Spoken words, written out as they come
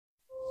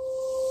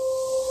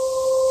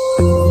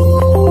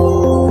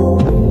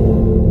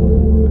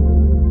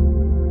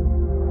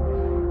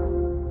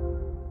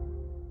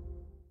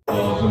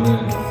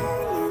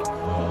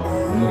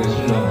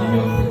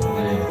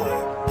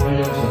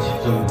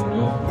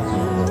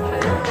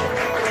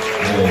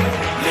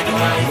Living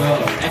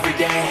life,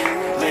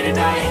 everyday, late at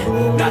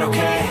night, not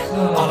okay.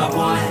 All I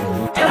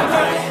want, and I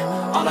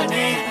pray, all I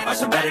need are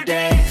some better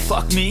days.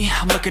 Fuck me,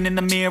 I'm looking in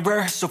the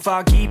mirror, so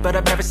foggy, but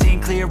I've never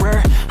seen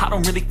clearer. I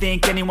don't really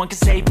think anyone can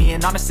save me,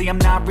 and honestly I'm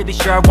not really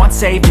sure I want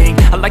saving.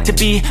 I like to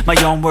be my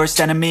own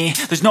worst enemy.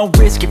 There's no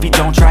risk if you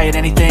don't try at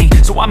anything,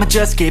 so I'ma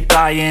just keep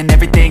buying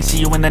everything. See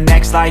you in the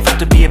next life, have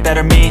to be a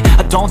better me.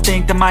 I don't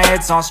think that my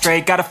head's on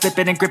straight, gotta flip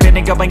it and grip it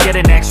and go and get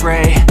an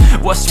x-ray.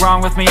 What's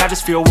wrong with me? I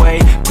just feel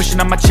weight pushing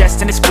on my chest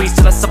and it squeezes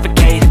till I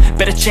suffocate.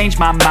 Better change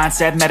my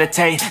mindset,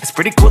 meditate. It's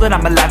pretty cool that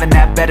I'm alive and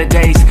have better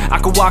days. I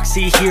could walk,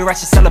 see, hear, I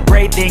should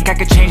celebrate. Think I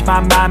could change my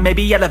mind,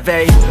 maybe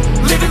elevate.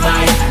 Living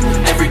life,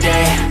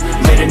 everyday,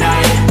 late at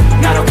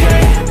night, not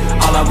okay.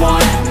 All I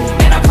want,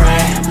 and I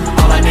pray,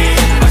 all I need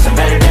are some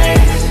better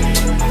days.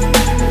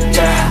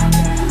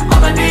 Yeah,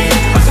 all I need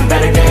are some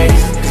better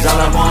days. Cause all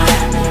I want,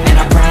 and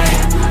I pray,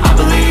 I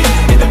believe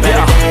in the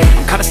better days.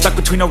 I'm kinda stuck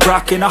between a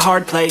rock and a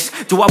hard place.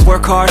 Do I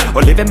work hard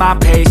or live at my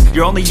pace?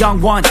 You're only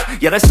young once,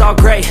 yeah that's all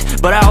great,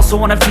 but I also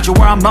want a future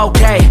where I'm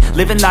okay.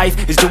 Living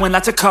life is doing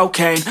lots of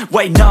cocaine.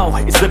 Wait no,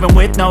 it's living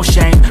with no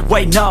shame.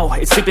 Wait no,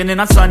 it's sleeping in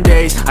on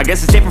Sundays. I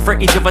guess it's different for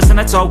each of us and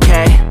that's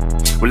okay.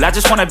 Well I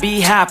just wanna be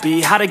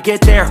happy, how to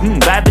get there?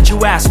 Glad that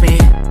you asked me.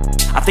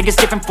 I think it's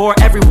different for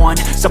everyone.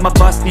 Some of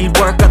us need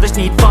work, others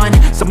need fun.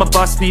 Some of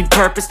us need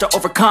purpose to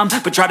overcome,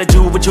 but try to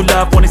do what you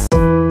love when it's